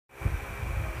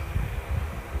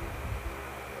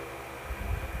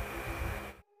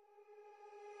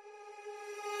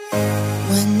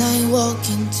walk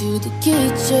into the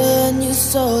kitchen, you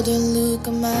saw the look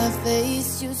on my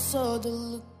face, you saw the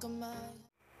look on my...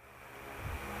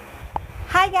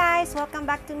 Hi guys! Welcome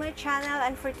back to my channel,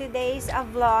 and for today's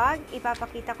vlog,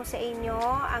 ipapakita ko sa inyo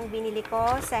ang binili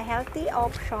ko sa Healthy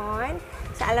Option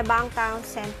sa Alabang Town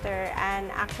Center.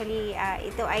 And actually,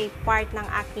 ito ay part ng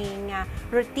aking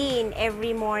routine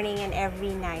every morning and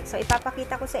every night. So,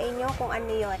 ipapakita ko sa inyo kung ano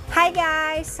yun. Hi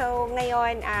guys! So,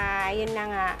 ngayon, yun na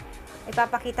nga.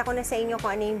 Ipapakita ko na sa inyo kung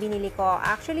ano yung binili ko.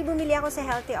 Actually, bumili ako sa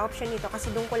Healthy Option nito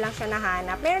kasi doon ko lang siya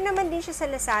nahanap. Meron naman din siya sa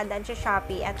Lazada at sa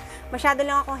Shopee at masyado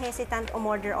lang akong hesitant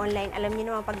umorder online. Alam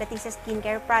niyo naman, pagdating sa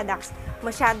skincare products,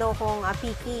 masyado akong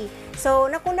picky. So,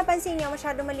 kung napansin niyo,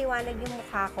 masyado maliwanag yung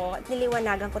mukha ko at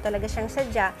niliwanagan ko talaga siyang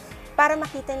sadya para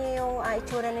makita niyo yung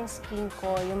itsura ng skin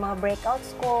ko, yung mga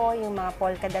breakouts ko, yung mga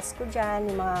polka dots ko dyan,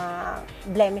 yung mga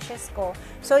blemishes ko.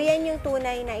 So, yan yung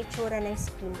tunay na itsura ng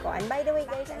skin ko. And by the way,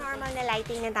 guys, normal na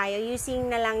lighting na tayo.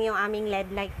 Using na lang yung aming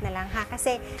LED light na lang, ha?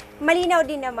 Kasi malinaw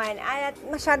din naman. At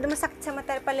masyado masakit sa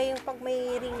mata pala yung pag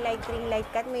may ring light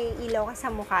ka at may ilaw ka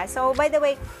sa mukha. So, by the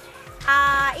way,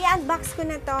 i-unbox ko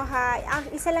na to, ha.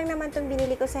 Isa lang naman itong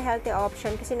binili ko sa Healthy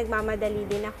Option kasi nagmamadali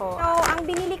din ako. So, ang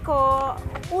binili ko,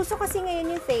 uso kasi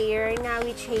ngayon yung Thayer na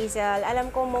Witch Hazel.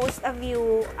 Alam ko most of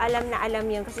you alam na alam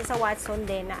yun kasi sa Watson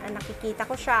din na nakikita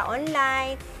ko siya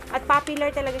online at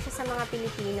popular talaga siya sa mga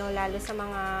Pilipino, lalo sa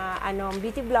mga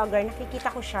beauty vlogger,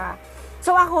 nakikita ko siya.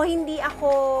 So ako, hindi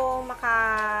ako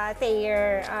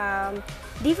maka-Thayer.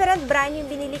 Different brand yung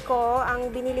binili ko. Ang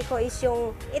binili ko is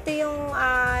ito yung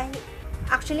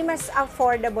actually mas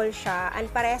affordable siya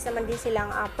and parehas naman din silang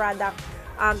product,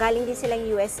 galing din silang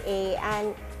USA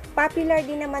and popular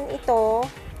din naman ito.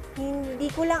 Hindi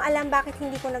ko lang alam bakit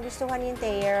hindi ko nagustuhan yung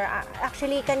Thayer.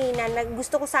 Actually kanina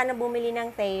gusto ko sana bumili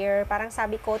ng Thayer, parang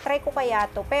sabi ko try ko kaya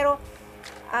to, pero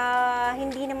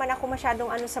hindi naman ako masyadong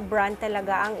sa brand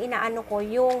talaga. Ang inaano ko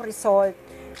yung result.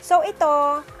 So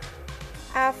ito,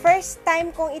 first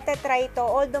time kong itatry ito,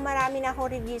 although marami na akong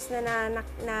reviews na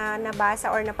nabasa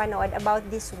or napanood about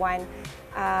this one.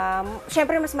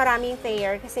 Syempre mas maraming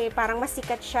Thayer kasi parang mas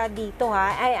sikat siya dito,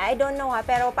 ha. I don't know, ha,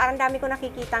 pero parang dami ko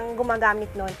nakikitang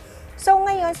gumagamit nun. So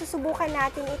ngayon, susubukan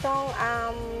natin itong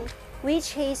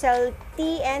Witch Hazel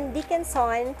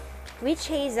N.Dickinson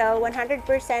Witch Hazel, 100%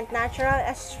 natural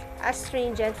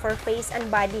astringent for face and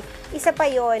body. Isa pa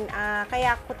yon,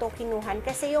 kaya ko to kinuhan.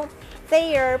 Kasi yung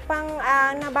Thayer,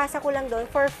 nabasa ko lang doon,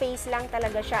 for face lang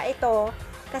talaga siya. Ito,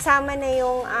 kasama na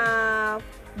yung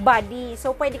body.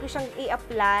 So, pwede ko siyang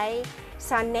i-apply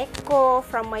sa neck ko,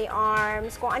 from my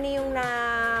arms, kung ano yung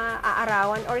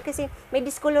naaarawan. Or kasi may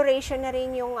discoloration na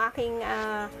rin yung aking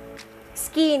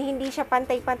skin, hindi siya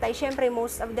pantay-pantay. Syempre,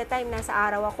 most of the time, nasa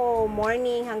araw ako,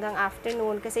 morning hanggang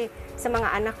afternoon, kasi sa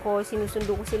mga anak ko,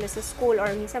 sinusundo ko sila sa school, or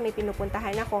minsan may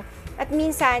pinupuntahan ako. At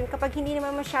minsan, kapag hindi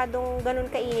naman masyadong ganun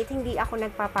kainit, hindi ako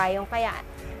nagpapayong. Kaya,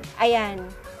 ayan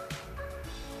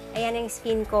ang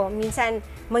skin ko. Minsan,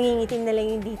 mangingitim na lang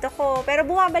yung dito ko. Pero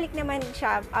bumabalik naman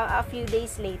siya a few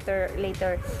days later.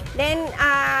 Then,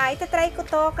 itatry ko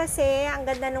to kasi ang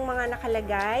ganda ng mga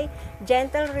nakalagay.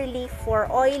 Gentle relief for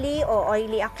oily o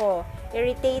oily ako.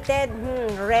 Irritated,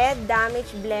 red,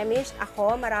 damaged, blemished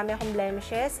ako. Marami akong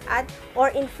blemishes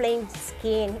or inflamed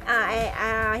skin.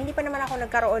 Hindi pa naman ako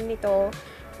nagkaroon nito.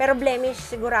 Pero blemish,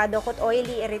 sigurado ako.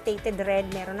 Oily, irritated, red,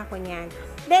 meron ako niyan.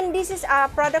 Then, this is a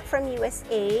product from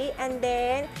USA. And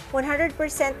then, 100%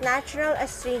 natural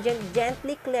astringent,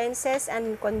 gently cleanses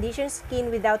and conditions skin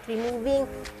without removing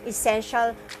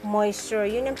essential moisture.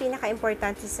 Yun ang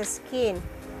pinaka-importante sa skin.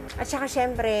 At saka,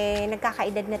 syempre,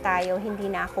 nagkakaedad na tayo, hindi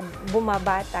na ako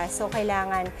bumabata. So,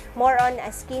 kailangan more on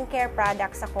skincare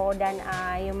products ako than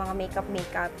yung mga makeup.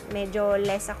 Medyo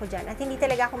less ako dyan. At hindi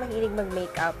talaga ako mahilig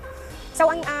mag-makeup. So,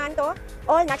 ang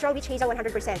all natural Witch Hazel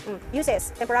 100%.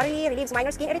 Uses, temporarily relieves minor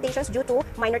skin irritations due to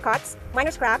minor cuts,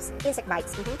 minor scrapes, insect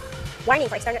bites. Warning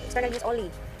for external use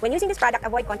only. When using this product,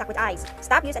 avoid contact with eyes.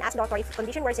 Stop use and ask doctor if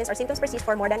condition worsens or symptoms persist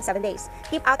for more than 7 days.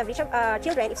 Keep out of reach of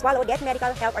children if swallowed. Get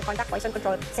medical help or contact poison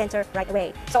control center right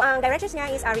away. So, ang directions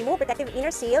niya is remove protective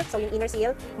inner seal. So, yung inner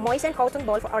seal, moisten cotton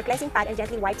ball or cleansing pad and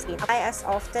gently wipe skin. Apply as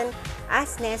often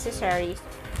as necessary.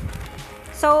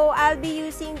 So, I'll be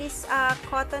using this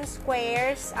cotton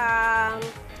squares.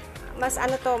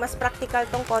 Mas practical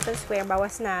tong cotton square,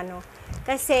 bawas na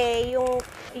Kasi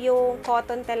yung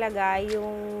cotton talaga,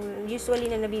 yung usually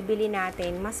na nabibili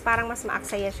natin, parang mas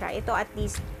maaksaya siya. Ito at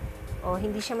least,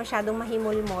 hindi siya masyadong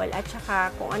mahimulmol at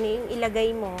saka kung ano yung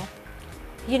ilagay mo,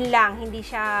 yun lang, hindi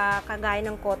siya kagaya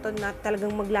ng cotton na talagang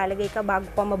maglalagay ka bago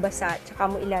pa mabasa at saka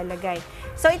mo ilalagay.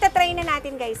 So, itatry na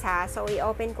natin guys, ha. So,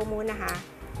 i-open ko muna, ha.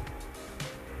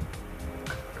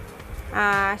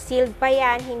 Sealed pa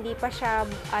yan, hindi pa siya,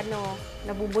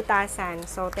 nabubutasan.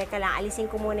 So, teka lang,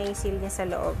 alisin ko muna yung seal niya sa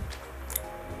loob.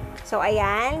 So,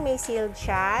 ayan, may sealed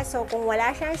siya. So, kung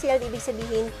wala siyang sealed, ibig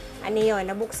sabihin, yun,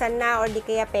 nabuksan na or di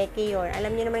kaya peke yun.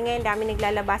 Alam niyo naman ngayon, dami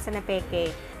naglalabasan na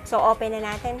peke. So, open na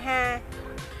natin, ha.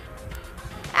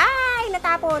 Ay,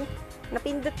 natapon.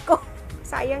 Napindot ko.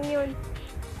 Sayang yun.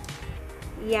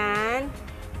 Yan.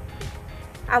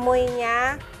 Amoy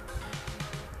niya.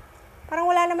 Parang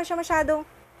wala naman siya masyadong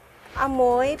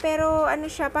amoy, pero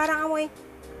siya, parang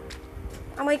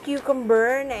amoy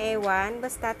cucumber na ewan.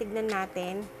 Basta tignan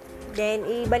natin. Then,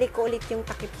 ibalik ko ulit yung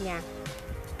takip niya.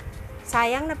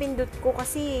 Sayang, napindot ko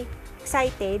kasi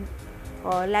excited.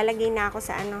 O, lalagay na ako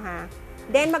sa ha.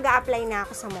 Then, mag-a-apply na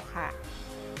ako sa mukha.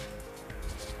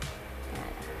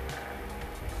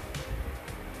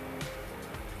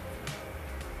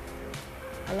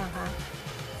 Wala ha.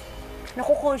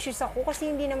 Naku-conscious ako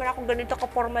kasi hindi naman ako ganito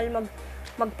ka-formal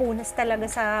magpunas talaga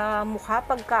sa mukha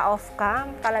pagka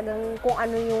off-cam. Talagang kung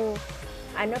ano yung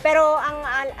pero ang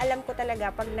alam ko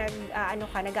talaga pag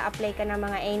nag-a-apply ka ng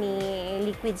mga any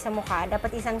liquid sa mukha,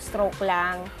 dapat isang stroke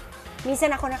lang.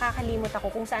 Minsan ako nakakalimot ako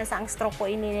kung saan ang stroke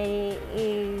ko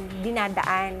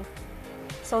dinadaan.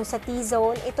 So sa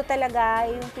T-zone, ito talaga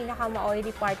yung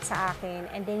pinaka-ma-oily part sa akin.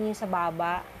 And then yung sa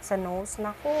baba, sa nose,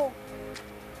 naku.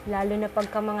 Lalo na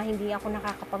pagka mga hindi ako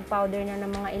nakakapag-powder na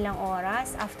ng mga ilang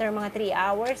oras, after mga 3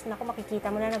 hours, naku,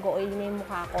 makikita mo na nag-oily na yung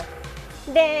mukha ko.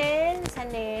 Then, sa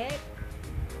neck,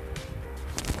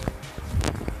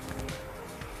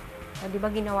 diba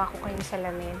ginawa ko kayong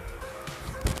salamin?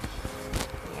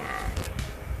 Yan.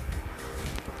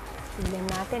 Tignan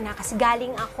natin ha, kasi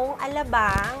galing akong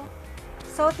alabang.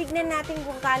 So, tignan natin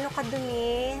kung gaano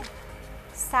kadumi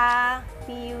sa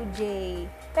PUJ.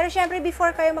 Pero syempre,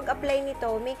 before kayo mag-apply nito,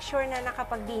 make sure na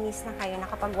nakapag-dinis na kayo,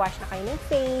 nakapag-wash na kayo ng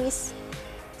face,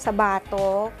 sa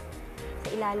batok, sa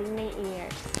ilalim ng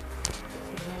ears.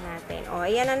 Tignan natin. O,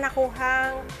 ayan ang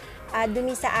nakuhang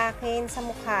dumi sa akin, sa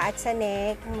mukha at sa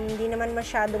neck. Hindi naman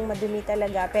masyadong madumi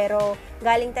talaga, pero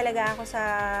galing talaga ako sa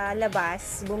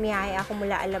labas. Bumiyahe ako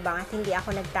mula Alabang at hindi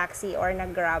ako nag-taxi or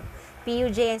nag-grab.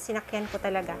 PUJ ang sinakyan ko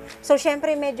talaga. So,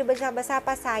 syempre, medyo basa-basa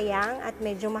pa, sayang, at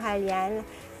medyo mahal yan.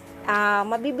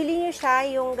 Mabibili nyo siya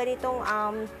yung ganitong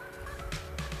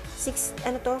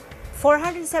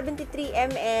 473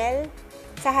 ml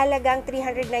sa halagang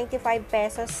 395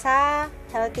 pesos sa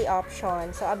healthy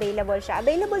option. So, available siya.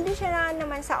 Available din siya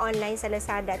naman sa online, sa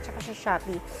Lazada at saka sa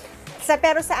Shopee.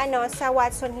 Pero sa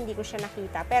Watson, hindi ko siya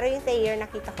nakita. Pero yung Thayer,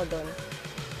 nakita ko doon.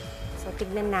 So,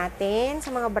 tignan natin sa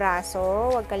mga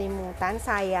braso. Huwag kalimutan.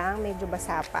 Sayang, medyo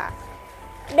basa pa.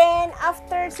 Then,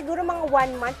 after siguro mga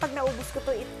 1 month, pag naubos ko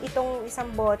itong isang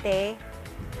bote,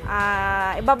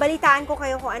 ibabalitaan ko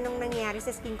kayo kung anong nangyari sa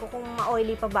skin ko, kung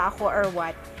ma-oily pa ba ako or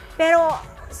what. Pero,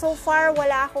 so far,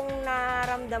 wala akong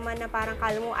naramdaman na parang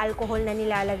kala mo alcohol na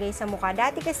nilalagay sa mukha.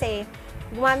 Dati kasi,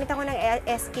 gumamit ako ng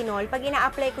Eskinol. Pag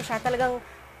ina-apply ko siya, talagang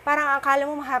parang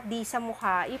akala mo mahapdi sa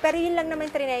mukha. Pero yun lang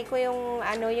naman trinay ko yung,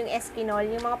 yung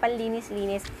Eskinol, yung mga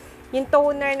panlinis-linis. Yung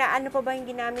toner na, pa ba yung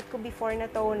ginamit ko before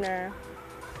na toner?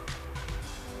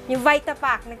 Yung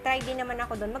Vitapack, nag-try din naman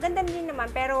ako doon. Maganda din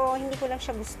naman, pero hindi ko lang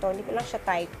siya gusto. Hindi ko lang siya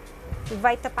type. Yung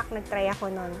Vitapack, nag-try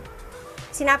ako noon.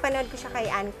 Sinapanood ko siya kay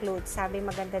Ann Clothes. Sabi,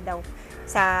 maganda daw.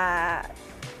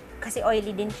 Kasi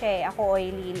oily din siya eh. Ako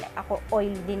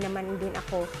oily din naman din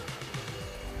ako.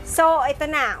 So, ito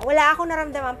na. Wala akong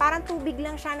naramdaman. Parang tubig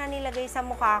lang siya na nilagay sa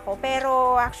mukha ko.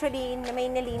 Pero, actually, may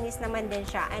nalinis naman din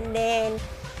siya. And then,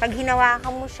 pag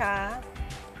hinawakan mo siya,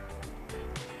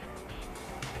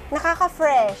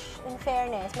 nakaka-fresh, in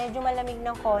fairness. Medyo malamig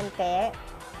ng konti.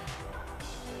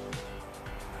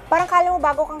 Parang kala mo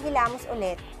bago kang hilamos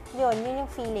ulit. Yun yung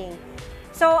feeling.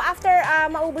 So, after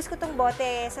maubos ko tong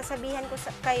bote, sasabihan ko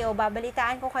kayo,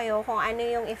 babalitaan ko kayo kung ano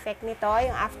yung effect nito,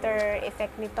 yung after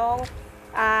effect nitong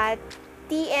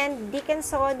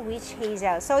N.Dickinson Witch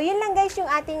Hazel. So, yun lang guys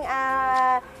yung ating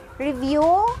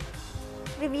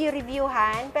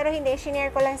reviewhan. Pero hindi,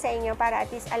 shinare ko lang sa inyo para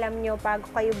at least alam nyo pag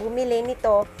kayo bumili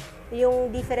nito,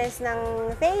 yung difference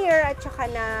ng Thayer at saka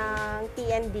ng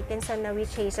N.Dickinson na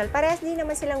Witch Hazel. Parehas din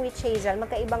naman silang Witch Hazel,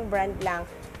 magkaibang brand lang.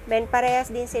 Ben,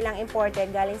 parehas din silang imported,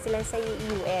 galing silang sa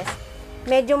US.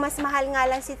 Medyo mas mahal nga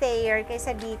lang si Thayer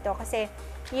kaysa dito kasi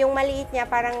yung maliit niya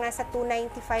parang nasa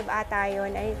 295 ata yun.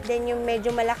 And then yung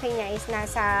medyo malaki niya is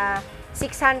nasa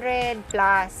 600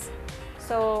 plus.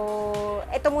 So,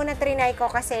 ito muna trinay ko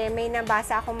kasi may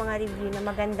nabasa akong mga review na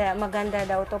maganda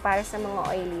daw to para sa mga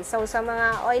oily. So, sa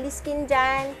mga oily skin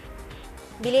dyan,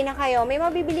 bili na kayo. May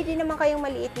mabibili din naman kayong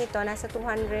maliit nito, nasa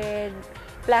 200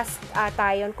 plus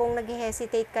ata yun. Kung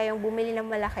nag-hesitate kayong bumili ng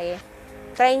malaki,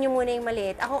 try nyo muna yung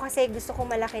maliit. Ako kasi gusto ko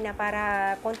malaki na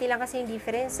para konti lang kasi yung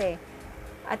difference eh.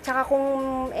 At saka kung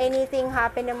anything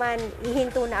happen naman,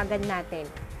 ihinto na agad natin.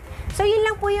 So, yun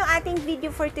lang po yung ating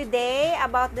video for today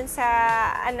about dun sa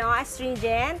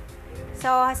astringent. So,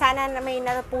 sana na may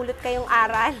napulot kayong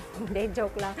aral. Hindi,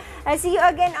 joke lang. I'll see you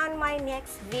again on my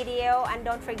next video. And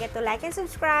don't forget to like and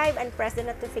subscribe and press the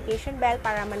notification bell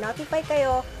para ma-notify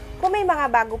kayo kung may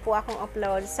mga bago po akong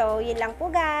upload. So, yun lang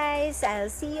po guys. I'll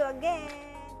see you again.